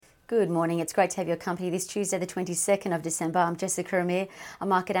Good morning. It's great to have your company this Tuesday, the 22nd of December. I'm Jessica Amir, a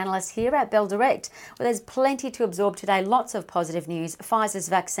market analyst here at Bell Direct. Well, there's plenty to absorb today. Lots of positive news. Pfizer's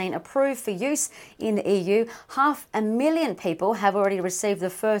vaccine approved for use in the EU. 500,000 people have already received the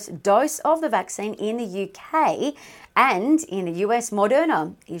first dose of the vaccine in the UK. And in the US,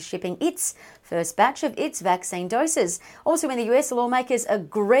 Moderna is shipping its first batch of its vaccine doses. Also in the US, lawmakers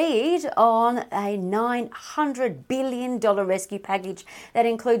agreed on a $900 billion rescue package that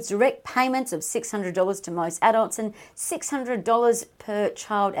includes direct payments of $600 to most adults and $600 per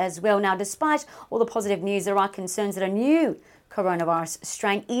child as well. Now, despite all the positive news, there are concerns that a new coronavirus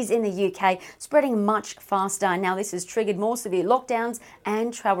strain is in the UK, spreading much faster. Now, this has triggered more severe lockdowns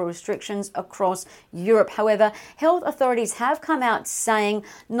and travel restrictions across Europe. However, health authorities have come out saying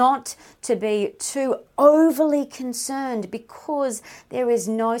not to be too overly concerned because there is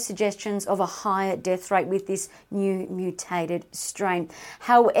no suggestions of a higher death rate with this new mutated strain.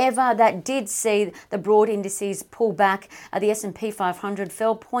 However, that did see the broad indices pull back. The S&P 500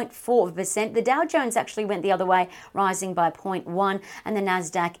 fell 0.4%. The Dow Jones actually went the other way, rising by 0.1%, and the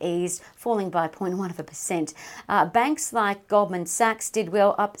Nasdaq eased, falling by 0.1%. Banks like Goldman Sachs did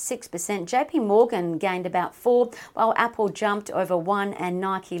well, up 6%. JP Morgan gained about 4%, while Apple jumped over 1% and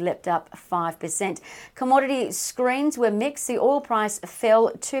Nike leapt up 5%. Commodity screens were mixed. The oil price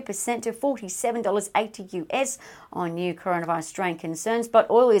fell 2% to $47.80 US on new coronavirus strain concerns, but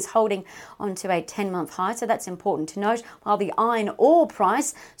oil is holding onto a 10-month high, so that's important to note. While the iron ore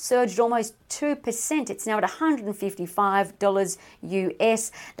price surged almost 2%, it's now at $155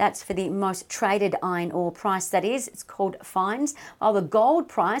 US. That's for the most traded iron ore price, that is. It's called fines. While the gold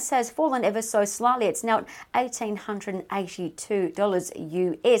price has fallen ever so slightly, it's now at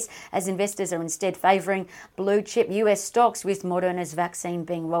 $1,882 US, as investors are instead favouring blue chip US stocks with Moderna's vaccine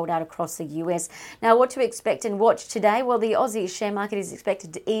being rolled out across the US. Now, what to expect and watch today? Well, the Aussie share market is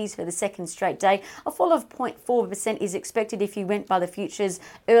expected to ease for the second straight day. A fall of 0.4% is expected if you went by the futures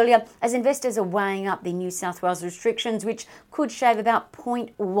earlier, as investors are weighing up the New South Wales restrictions, which could shave about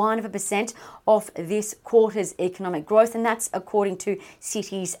 0.1% off this quarter's economic growth, and that's according to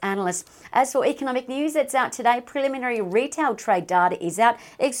Citi's analysts. As for economic news that's out today, preliminary retail trade data is out,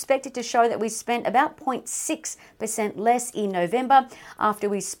 expected to show that we spent about 0.6% less in November after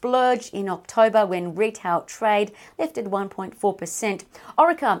we splurged in October when retail trade lifted 1.4%.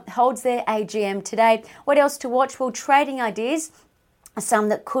 Orica holds their AGM today. What else to watch? Well, trading ideas. Some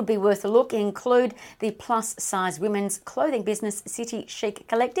that could be worth a look include the plus-size women's clothing business City Chic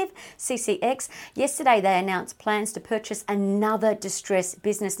Collective, CCX. Yesterday, they announced plans to purchase another distressed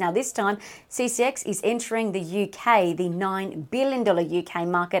business. Now, this time, CCX is entering the UK, the $9 billion UK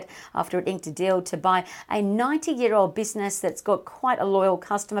market, after it inked a deal to buy a 90-year-old business that's got quite a loyal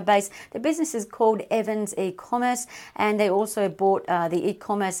customer base. The business is called Evans E-Commerce, and they also bought the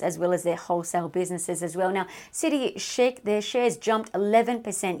e-commerce as well as their wholesale businesses as well. Now, City Chic, their shares jumped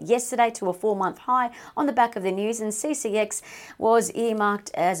 11% yesterday to a 4-month high on the back of the news, and CCX was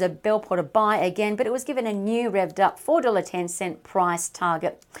earmarked as a Bell Potter buy again, but it was given a new revved up $4.10 price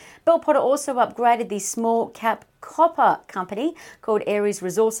target. Bell Potter also upgraded the small cap copper company called Aries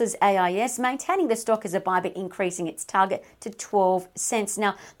Resources, AIS, maintaining the stock as a buy but increasing its target to 12 cents.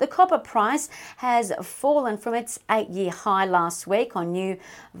 Now, the copper price has fallen from its 8-year high last week on new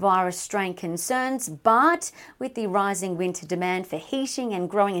virus strain concerns, but with the rising winter demand for heating and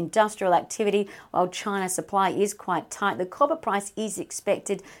growing industrial activity, while China's supply is quite tight, the copper price is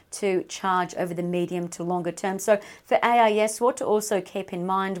expected to charge over the medium to longer term. So for AIS, what to also keep in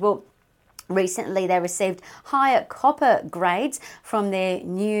mind, well, recently, they received higher copper grades from their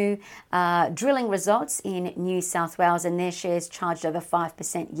new drilling results in New South Wales, and their shares charged over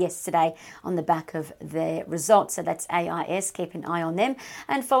 5% yesterday on the back of their results. So that's AIS. Keep an eye on them.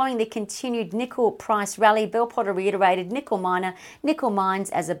 And following the continued nickel price rally, Bell Potter reiterated Nickel Mines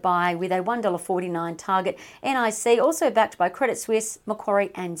as a buy with a $1.49 target. NIC also backed by Credit Suisse,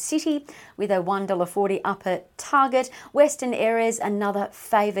 Macquarie and Citi with a $1.40 upper target. Western Areas, another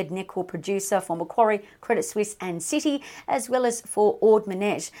favoured nickel producer for Macquarie, Credit Suisse and Citi, as well as for Ord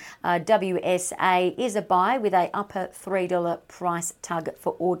Minnett. WSA is a buy with a upper $3 price target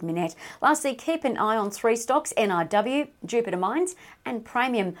for Ord Minnett. Lastly, keep an eye on 3 stocks, NRW, Jupiter Mines and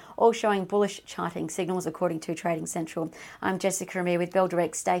Praemium, all showing bullish charting signals according to Trading Central. I'm Jessica Amir with Bell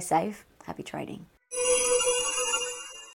Direct. Stay safe. Happy trading.